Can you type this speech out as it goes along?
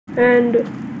And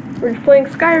we're just playing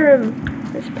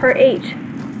Skyrim. It's part 8.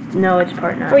 No, it's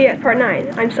part 9. Oh yeah, it's part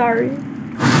 9. I'm sorry.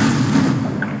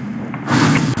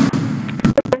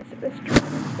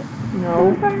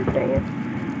 No. Dang it.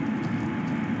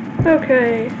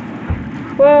 Okay.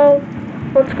 Well,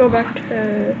 let's go back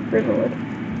to Riverwood.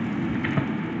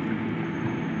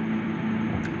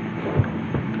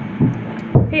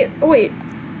 Hey, oh wait.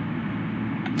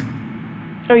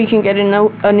 Or you can get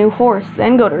a new horse,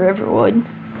 then go to Riverwood.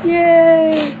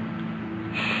 Yay!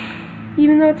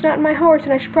 Even though it's not my horse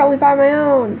and I should probably buy my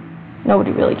own.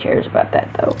 Nobody really cares about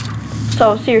that though.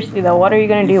 So seriously though, what are you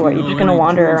gonna do? Are you just gonna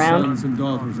wander around? Sons and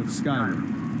daughters of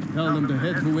Skyrim, tell them to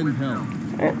head to Windhelm.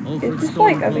 It's just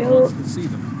like available. To see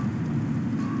them.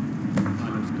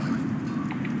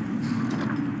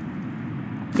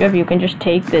 You can just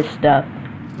take this stuff.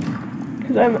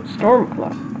 Because I'm a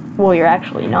Stormcloak. Well, you're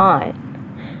actually not.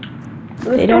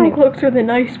 The Stormcloaks are the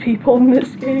nice people in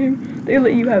this game. They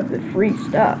let you have the free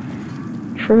stuff.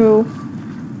 True.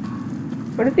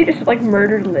 What if they just like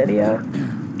murdered Lydia?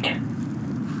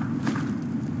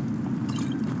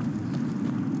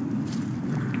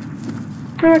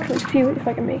 I'll actually see if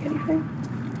I can make anything.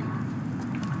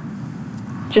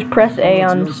 Just press A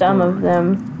on some of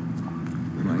them.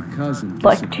 My cousin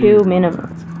Like 2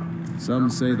 minimum.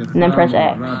 Some say that And then press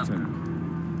X. It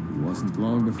wasn't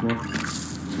long before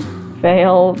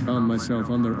Failed. I found myself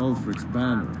under Ulfric's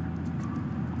banner.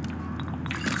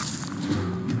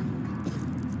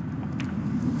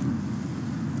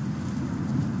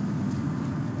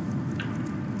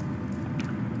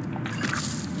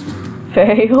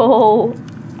 Fail.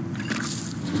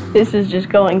 This is just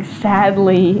going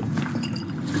sadly.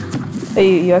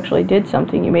 Hey, you actually did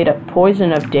something. You made a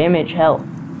poison of damage health.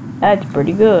 That's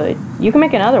pretty good. You can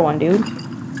make another one, dude.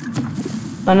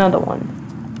 Another one.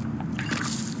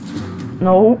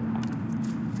 No.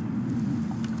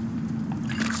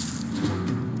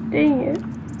 Dang it.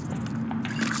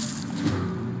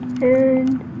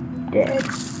 And dead.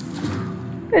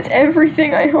 That's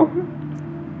everything I own.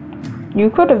 You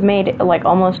could have made like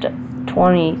almost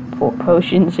 20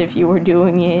 potions if you were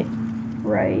doing it.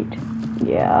 Right.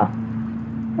 Yeah.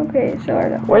 Okay, so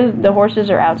are the horses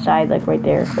are outside, like right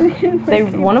there.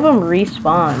 One of them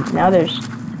respawned. Now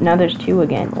there's 2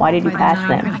 again. Why did you pass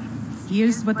them?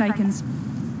 Here's what I can.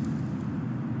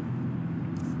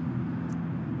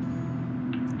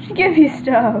 She gave you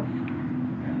stuff.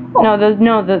 Oh.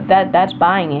 No, that's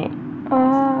buying it.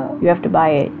 Oh. You have to buy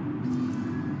it.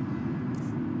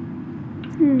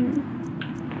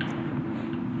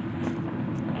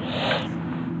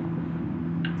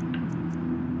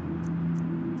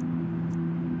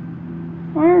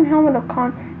 Iron Helmet of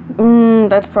Con.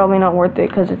 That's probably not worth it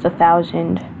because it's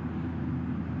 1,000.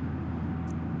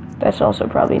 That's also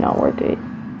probably not worth it.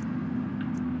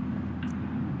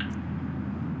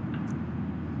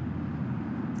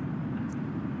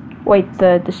 Wait,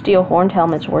 the steel horned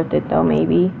helmet's worth it though,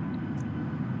 maybe.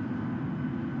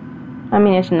 I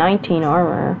mean, it's 19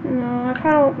 armor. No, I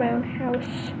kind of want my own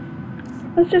house.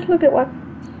 Let's just look at weapons.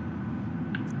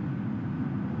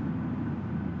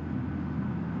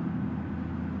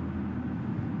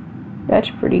 That's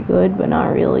pretty good, but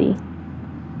not really.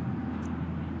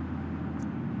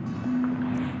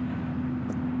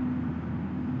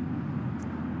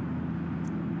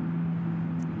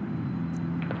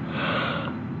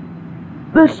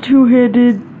 That's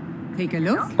 2-handed. Take a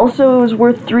look. Also, it was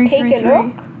worth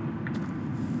 333.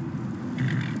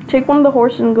 Take one of the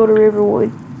horses and go to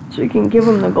Riverwood, so you can give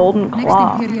him the golden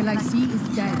claw. Next Imperial I see is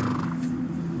dead.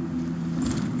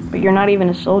 But you're not even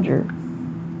a soldier.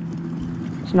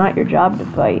 It's not your job to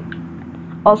fight.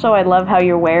 Also, I love how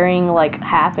you're wearing like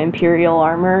half Imperial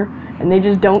armor, and they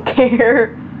just don't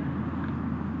care.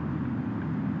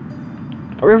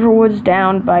 Riverwood's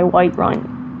down by Whiterun.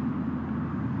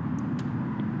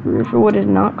 Riverwood is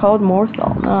not called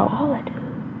Morthal, no.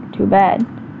 Too bad.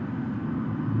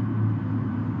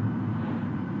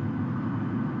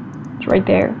 It's right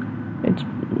there. It's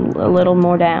a little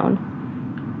more down.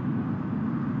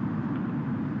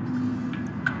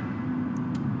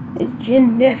 Is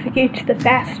Jin navigates the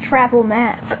fast travel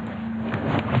map?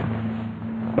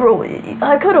 Bro,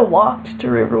 I could have walked to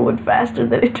Riverwood faster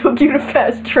than it took you to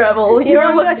fast travel. You know,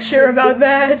 I'm not sure about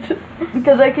that.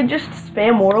 Because I could just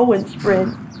spam whirlwind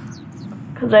sprint.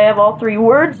 Because I have all 3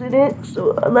 words in it,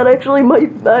 so I actually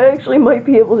might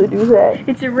be able to do that.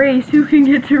 It's a race. Who can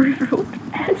get to Riverwood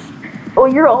fast? Oh,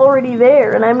 you're already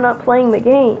there, and I'm not playing the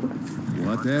game.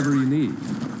 Whatever you need.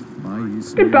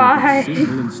 Goodbye.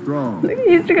 Simple and strong.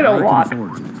 He's gonna walk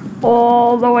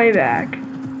all the way back.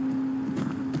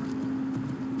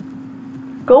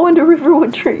 Go into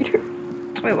Riverwood Trader.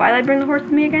 Wait, why'd I bring the horse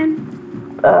with me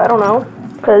again? I don't know.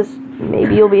 Because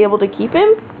maybe you'll be able to keep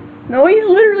him? No, he's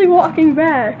literally walking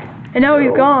back. And now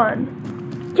he's gone.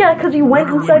 Yeah, because he went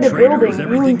inside a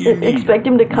building. You expect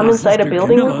him to come inside a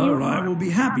building with you? I will be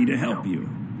happy to help you.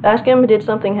 Ask him, did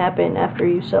something happen after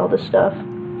you sell the stuff?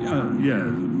 Yeah,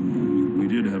 we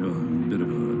did have a bit of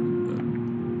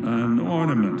an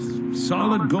ornament,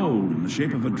 solid gold in the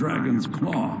shape of a dragon's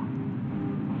claw.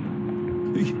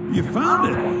 You found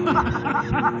it!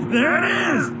 There it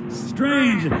is!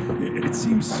 Strange. It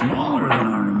seems smaller than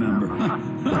I remember.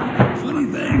 Funny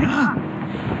thing, huh?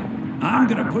 I'm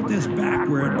gonna put this back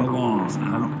where it belongs.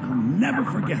 I'll never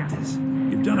forget this.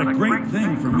 You've done a great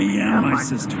thing for me and my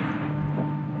sister.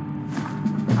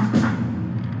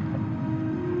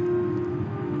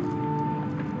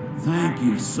 Thank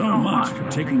you so much for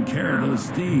taking care of those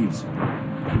thieves.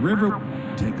 The river,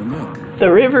 take a look.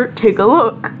 The river, take a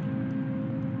look.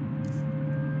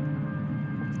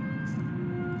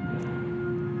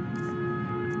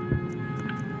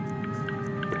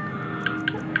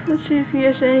 Let's see if he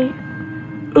has any.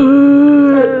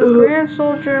 Grand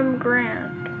Soul Gem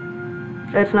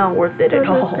Grand. That's not worth it at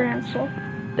all. Grand Soul.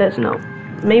 That's no.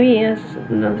 Maybe he has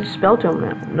another spell tome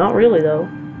now. Not really though.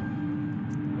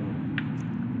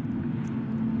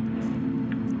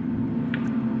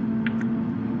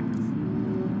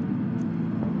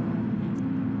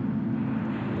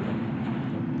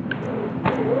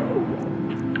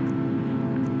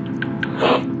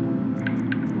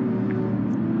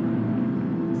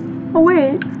 Oh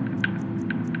wait.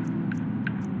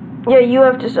 Yeah, you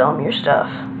have to sell him your stuff.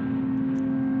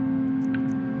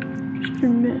 Just a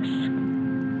misc.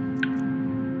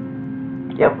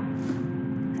 Yep.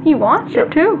 He wants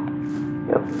it too.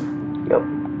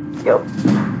 Yep.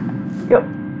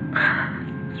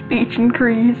 Speech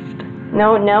increased.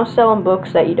 No, now sell him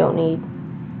books that you don't need.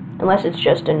 Unless it's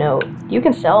just a note. You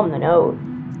can sell him the note.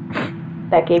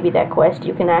 That gave you that quest.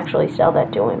 You can actually sell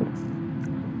that to him.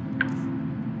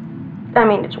 I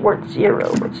mean, it's worth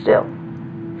 0, but still.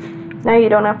 Now you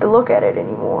don't have to look at it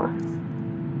anymore.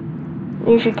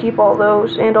 You should keep all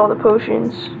those and all the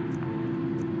potions.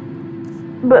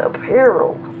 But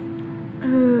apparel.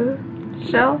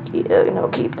 Sell? No,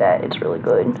 keep that. It's really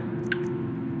good.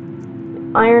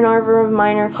 Iron Arbor of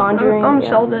Minor Conjuring. I'm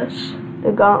sell this.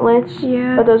 The gauntlets?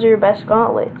 Yeah. But those are your best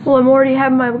gauntlets. Well, I'm already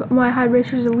having my high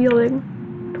bracers of wielding.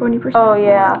 20%. Oh,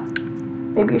 yeah.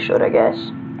 Maybe you should, I guess.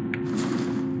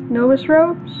 Novus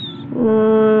robes?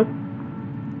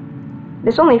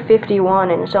 It's only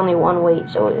 51 and it's only 1 weight,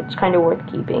 so it's kind of worth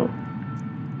keeping.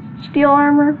 Steel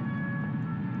armor?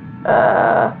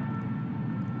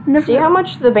 See how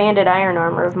much the banded iron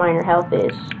armor of minor health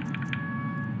is?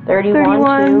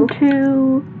 31,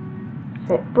 2.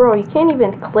 Bro, you can't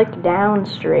even click down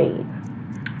straight.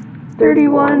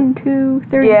 31, 2,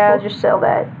 34. Yeah, just sell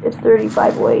that. It's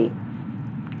 35 weight.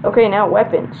 Okay, now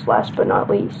weapons, last but not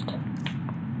least.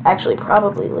 Actually,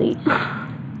 probably least.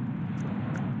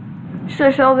 Should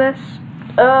I sell this?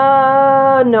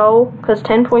 No, because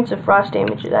 10 points of frost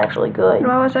damage is actually good.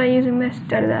 Why was I using this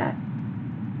instead of that?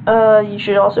 You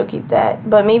should also keep that.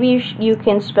 But maybe you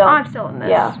can spell... I'm selling this.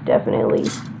 Yeah, definitely.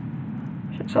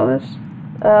 Should I sell this?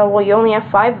 Well, you only have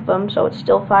 5 of them, so it's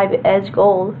still 5 as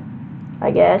gold,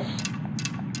 I guess.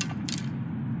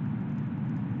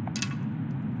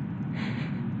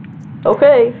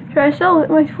 Okay. Should I sell it?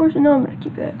 My force? No, I'm gonna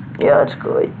keep that. Yeah, that's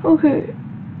good. Okay.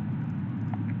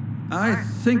 I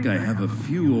think I have a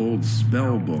few old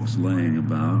spell books laying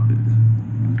about.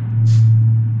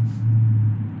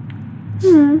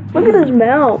 Look at his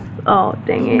mouth. Oh,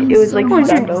 dang it. It was like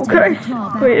stuck open.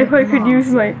 Wait, if I could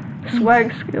use my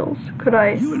swag skills, could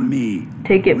I? You and me.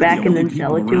 Take it back and then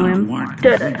sell it to him?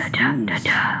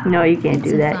 No, you can't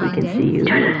do that. He can see you.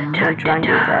 Don't try and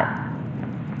do that.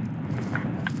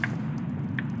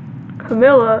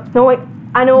 Camilla. No, wait.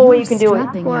 I know a way you can do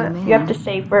it. What? You have to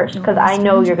save first, because I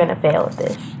know you're going to fail at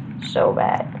this. So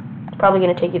bad. It's probably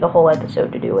going to take you the whole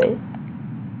episode to do it.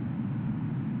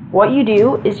 What you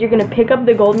do is you're going to pick up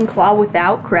the golden claw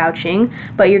without crouching,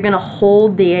 but you're going to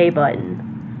hold the A button.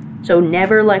 So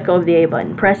never let go of the A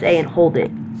button. Press A and hold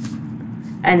it.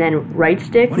 And then right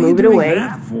stick, move it away. What are you doing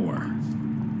that for?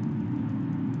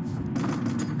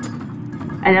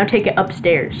 And now take it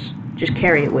upstairs. Just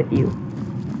carry it with you.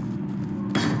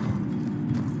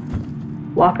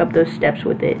 Walk up those steps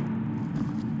with it.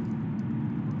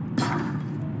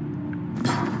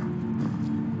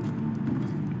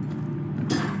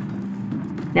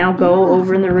 Now go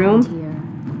over in the room.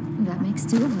 That makes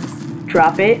 2 of us.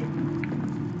 Drop it.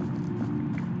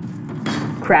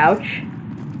 Crouch.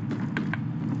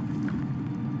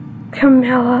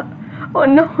 Camilla. Oh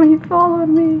no, he followed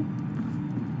me.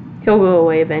 He'll go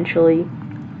away eventually.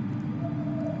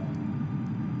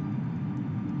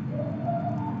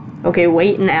 Okay,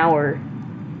 wait an hour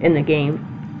in the game.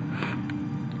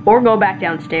 Or go back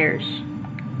downstairs.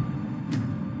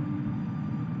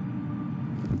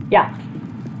 Yeah.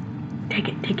 Take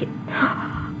it, take it.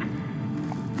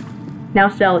 Now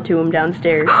sell it to him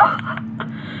downstairs.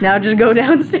 Now just go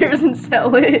downstairs and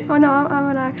sell it. Oh no, I'm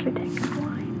gonna actually take the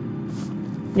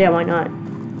wine. Yeah, why not?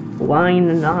 Why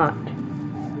not?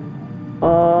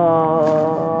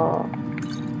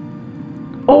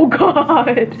 Oh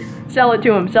god! Sell it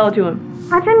to him, sell it to him.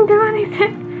 I didn't do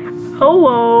anything.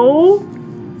 Hello?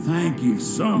 Thank you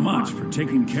so much for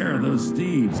taking care of those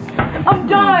thieves. I'm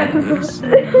done!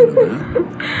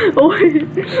 Oh,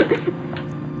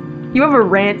 You have a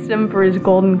ransom for his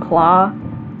golden claw?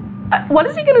 What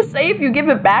is he gonna say if you give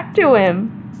it back to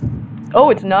him? Oh,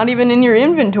 it's not even in your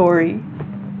inventory.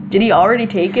 Did he already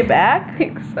take it back? I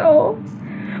think so.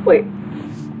 Wait.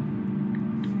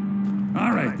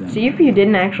 All right then. See if you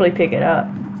didn't actually pick it up.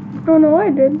 Oh no, I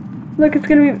did. Look, it's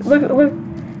gonna be. Look.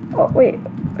 Oh wait,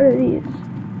 what are these?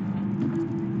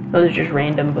 Those are just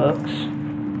random books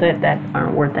that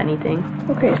aren't worth anything.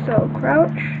 Okay, so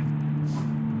crouch.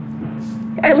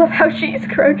 I love how she's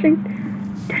crouching.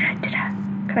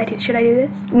 Should I do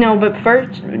this? No, but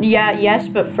first, yes,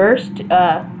 but first,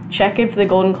 check if the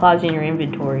golden claw's in your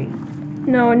inventory.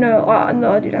 No,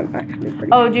 dude, I'm actually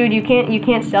pretty. Oh, dude, you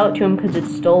can't sell it to him because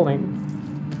it's stolen.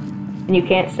 And you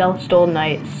can't sell stolen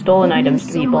items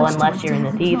to people unless you're in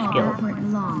the Thieves Guild.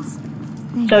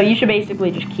 So you should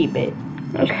basically just keep it.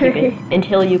 Just keep it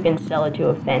until you can sell it to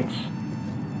a fence.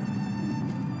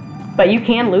 But you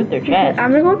can loot their chests.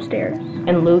 I'm gonna go upstairs.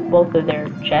 And loot both of their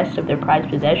chests of their prized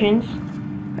possessions.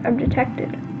 I'm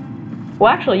detected.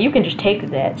 Well, actually, you can just take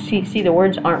that. See, the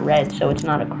words aren't red, so it's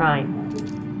not a crime.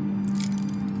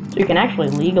 So you can actually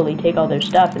legally take all their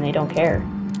stuff and they don't care.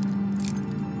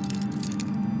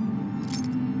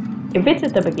 If it's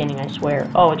at the beginning, I swear.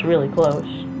 Oh, it's really close.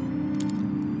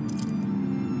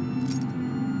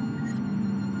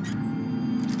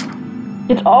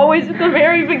 It's always at the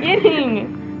very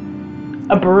beginning!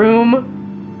 A broom.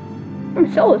 I'm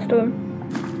sell this to him.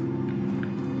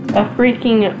 A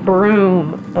freaking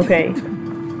broom. Okay.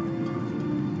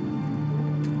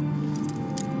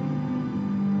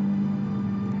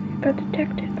 Got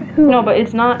detected by who? No, but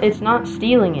it's not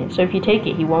stealing it, so if you take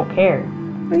it, he won't care.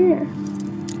 Oh yeah.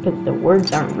 Because the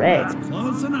words aren't red. That's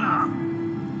close enough.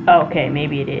 Okay,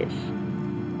 maybe it is.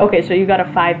 Okay, so you got a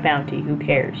 5 bounty, who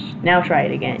cares? Now try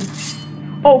it again.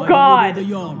 Oh god!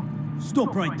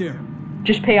 Stop right there.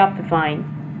 Just pay off the fine.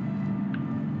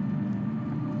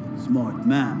 Smart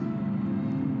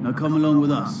man. Now come along with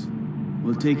us.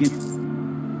 We'll take it.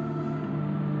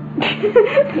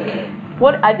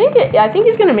 What? I think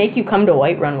he's gonna make you come to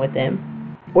Whiterun with him.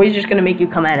 Or he's just gonna make you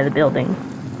come out of the building.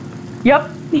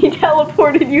 Yup, he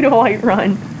teleported you to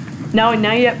Whiterun. Now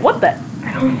you have, what the?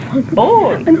 I don't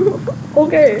Boy!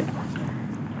 Okay.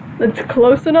 That's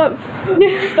close enough.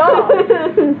 Stop!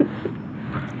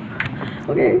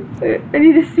 Okay, wait, I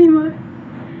need to see my...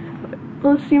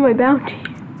 Let's see my bounty.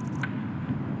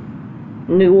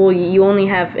 No, well, you only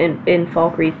have in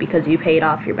Falkreath because you paid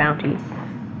off your bounty.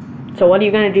 So what are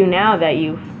you gonna do now that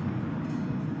you've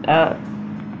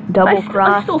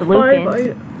double-crossed Lucan?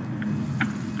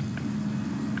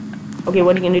 Okay,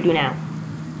 what are you gonna do now?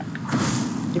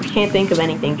 If you can't think of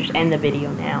anything, just end the video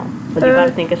now. But you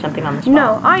gotta think of something on the spot.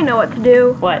 No, I know what to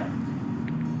do. What?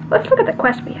 Let's look at the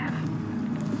quest we have.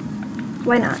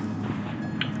 Why not?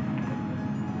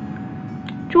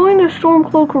 Join the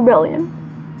Stormcloak Rebellion.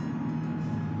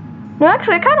 No,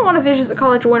 actually, I kind of want to visit the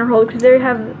College of Winterhold because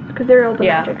they're all the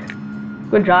magic.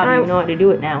 Good job. You know how to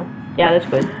do it now. Yeah, that's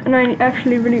good. And I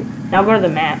actually really. Now go to the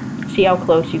map. See how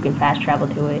close you can fast travel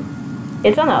to it.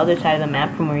 It's on the other side of the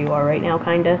map from where you are right now,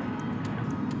 kinda.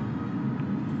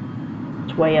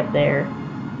 It's way up there.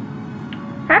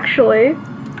 Actually,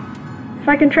 if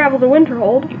I can travel to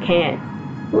Winterhold. You can't.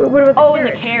 What about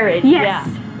the carriage? In the carriage. Yes.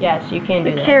 Yeah. Yes, you can do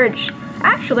that. The carriage.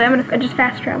 Actually, I'm gonna just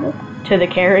fast travel. To the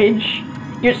carriage?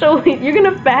 You're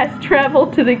gonna fast travel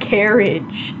to the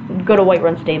carriage. Go to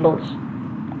Whiterun Stables.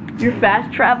 You're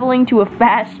fast traveling to a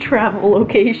fast travel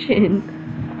location.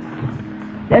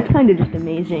 That's kind of just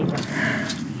amazing.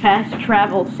 Fast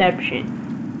travelception.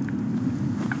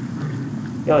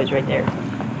 Oh, he's right there.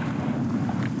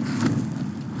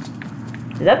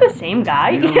 Is that the same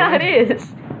guy? Yeah, it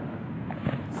is.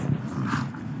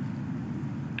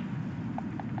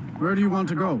 Where do you want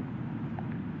to go?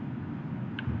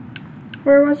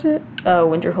 Where was it?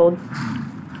 Winterhold.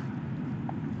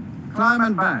 Climb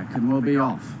and back and we'll be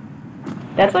off.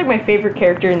 That's like my favorite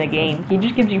character in the game. He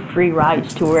just gives you free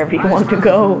rides to wherever you want to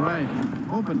go. Right.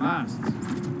 Hope it lasts.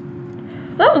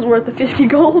 That was worth the 50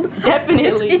 gold.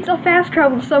 Definitely. It's a fast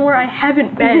travel to somewhere I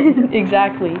haven't been.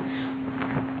 Exactly.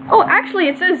 Oh, actually,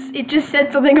 it just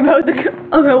said something about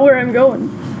where I'm going.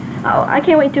 Oh, I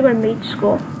can't wait to go to mage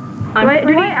school. Do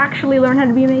I actually learn how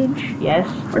to be a mage? Yes.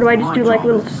 Or do I just do like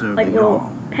little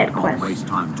pet quests?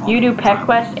 You do pet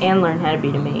quests and learn how to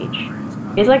be the mage.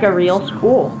 It's like a real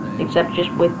school, except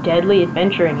just with deadly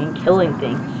adventuring and killing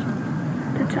things.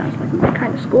 That sounds like my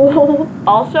kind of school.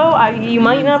 Also, you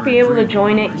might not be able to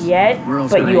join it yet,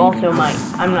 but you also might.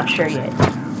 I'm not sure yet.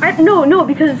 No,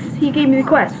 because he gave me the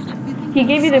quest. He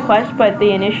gave you the quest, but the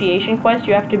initiation quest,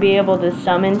 you have to be able to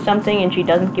summon something, and she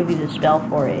doesn't give you the spell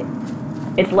for it.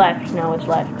 It's left. No, it's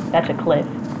left. That's a cliff.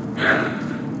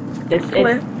 It's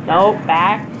no,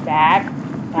 back.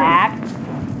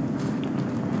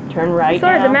 Turn right.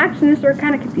 Sorry, now. the maps in this are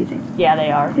kind of confusing. Yeah, they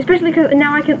are. Especially because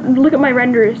now I can look at my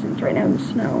render distance right now in the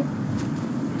snow.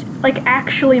 It's, like,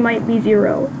 actually might be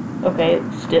 0. Okay,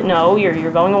 no,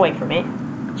 you're going away from it.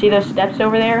 See those steps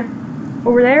over there?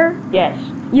 Over there? Yes.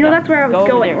 You know that's where I was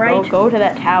going, there. right? Go to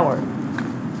that tower.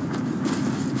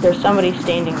 There's somebody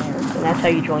standing there, and that's how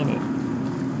you join it.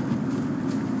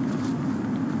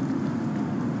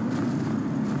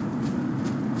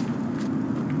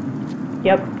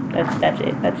 Yep,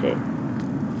 that's it.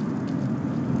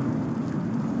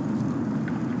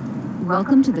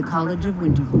 Welcome to the College of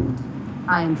Winterhold.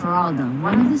 I am Feralda,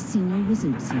 one of the senior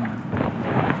wizards here.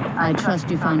 I trust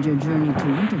you found your journey to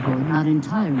Winterhold not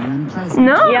entirely unpleasant.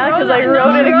 No, yeah, because I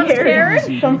wrote it in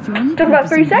carriage. Took about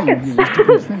 3 seconds.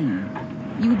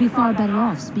 You would be far better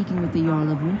off speaking with the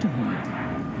Jarl of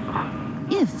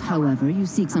Winterhold. If, however, you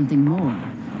seek something more,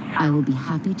 I will be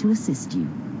happy to assist you.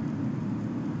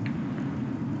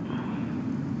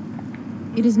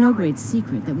 It is no great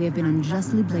secret that we have been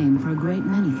unjustly blamed for a great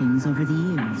many things over the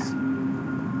years.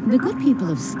 The good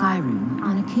people of Skyrim,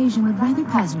 on occasion, would rather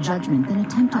pass judgment than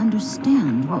attempt to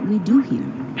understand what we do here.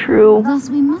 True. Thus,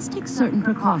 we must take certain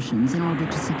precautions in order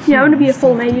to secure. Yeah, I want to be a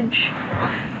full safety. mage.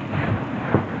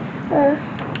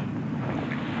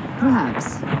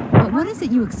 Perhaps. But what is it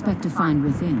you expect to find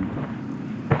within?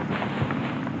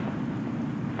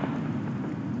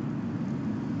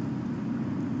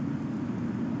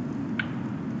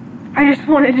 I just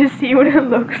wanted to see what it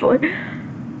looks like.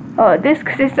 This,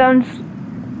 because it sounds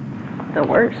the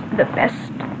worst, the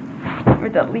best, or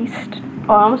the least.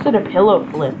 Oh, I almost did a pillow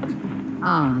flip.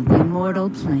 Ah, the immortal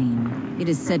plane. It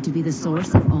is said to be the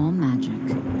source of all magic.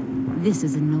 This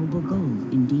is a noble goal,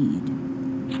 indeed.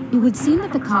 It would seem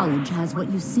that the college has what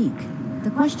you seek.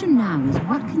 The question now is,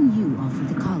 what can you offer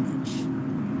the college?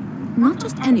 Not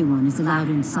just anyone is allowed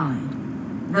inside.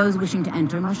 Those wishing to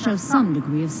enter must show some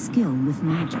degree of skill with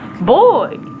magic.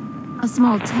 Boy! A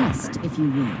small test, if you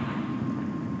will.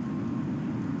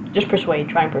 Just persuade.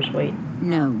 Try and persuade.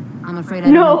 No, I'm afraid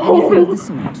I don't know anything of the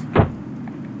sort.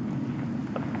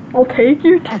 I'll take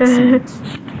your test. Excellent.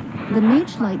 The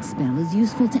Mage Light spell is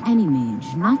useful to any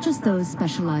mage, not just those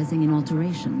specializing in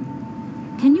alteration.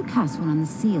 Can you cast one on the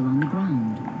seal on the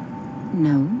ground?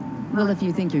 No? Well, if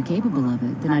you think you're capable of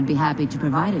it, then I'd be happy to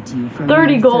provide it to you for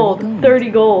 30 gold. 30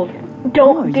 gold.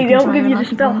 Or They you can don't try give your you the luck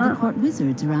with spell, one of huh? the court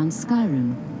wizards around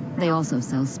Skyrim. They also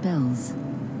sell spells.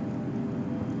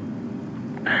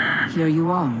 Here you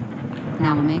are.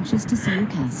 Now I'm anxious to see you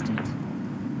cast it.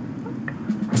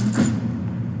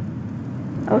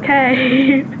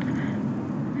 Okay.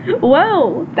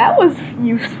 Well, that was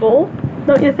useful,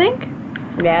 don't you think?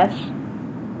 Yes.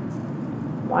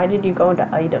 Why did you go into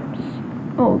items?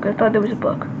 Oh, I thought there was a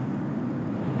book.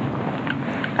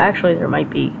 Actually, there might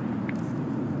be.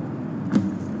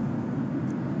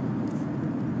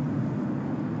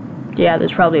 Yeah,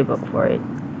 there's probably a book for it.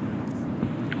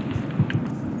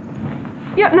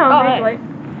 Yep, no, Oh, actually.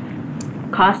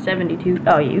 Cost 72.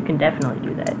 Oh, yeah, you can definitely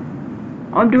do that.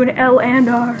 I'm doing L and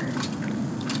R.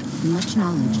 Much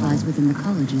knowledge lies within the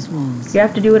college's walls. You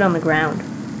have to do it on the ground.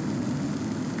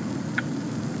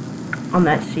 On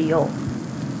that seal.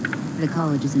 The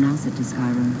college is an asset to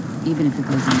Skyrim, even if it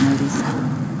goes unnoticed.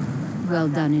 Well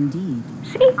done indeed.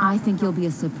 See? I think you'll be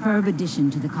a superb addition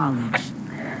to the college.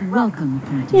 Welcome,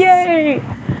 apprentice. Yay!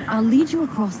 I'll lead you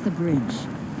across the bridge.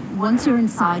 Once you're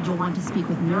inside, you'll want to speak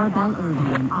with Mirabelle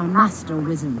Irvine, our master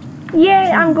wizard.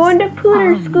 Yay, I'm going to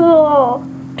Pooter school!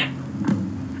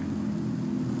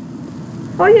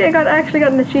 Oh yeah, I actually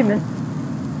got an achievement.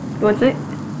 What's it?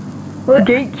 What?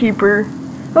 Gatekeeper.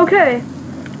 Okay.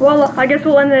 Well, I guess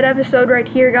we'll end that episode right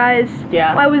here, guys.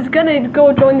 Yeah. I was gonna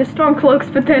go join the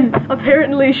Stormcloaks, but then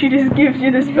apparently she just gives you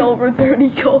the spell for 30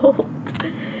 gold.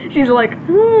 She's like,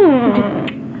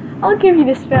 I'll give you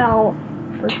the spell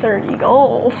for 30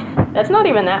 gold. That's not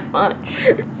even that much.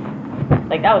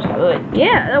 Like, that was good.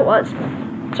 Yeah, that was.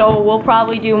 So we'll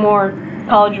probably do more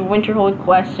College of Winterhold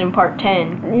quests in part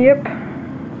 10. Yep.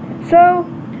 So,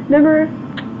 remember,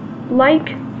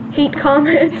 like, hate,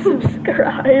 comment,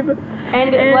 subscribe.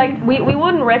 And like, we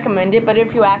wouldn't recommend it, but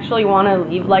if you actually want to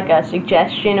leave like a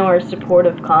suggestion or a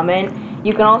supportive comment,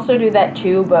 you can also do that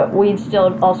too, but we'd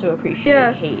still also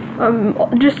appreciate hate.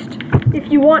 Just,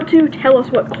 if you want to, tell us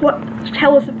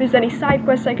tell us if there's any side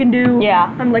quests I can do.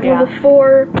 Yeah. I'm like level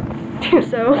 4,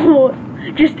 so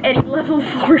just any level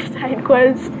 4 side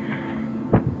quests.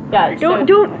 Yeah.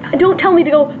 Don't tell me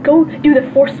to go do the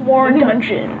Forsworn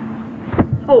dungeon.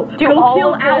 Oh, do go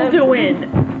kill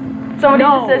Alduin. Somebody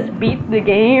just says beat the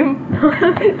game.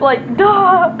 Like,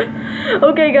 duh.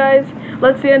 Okay, guys,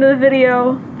 that's the end of the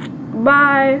video.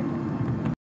 Bye.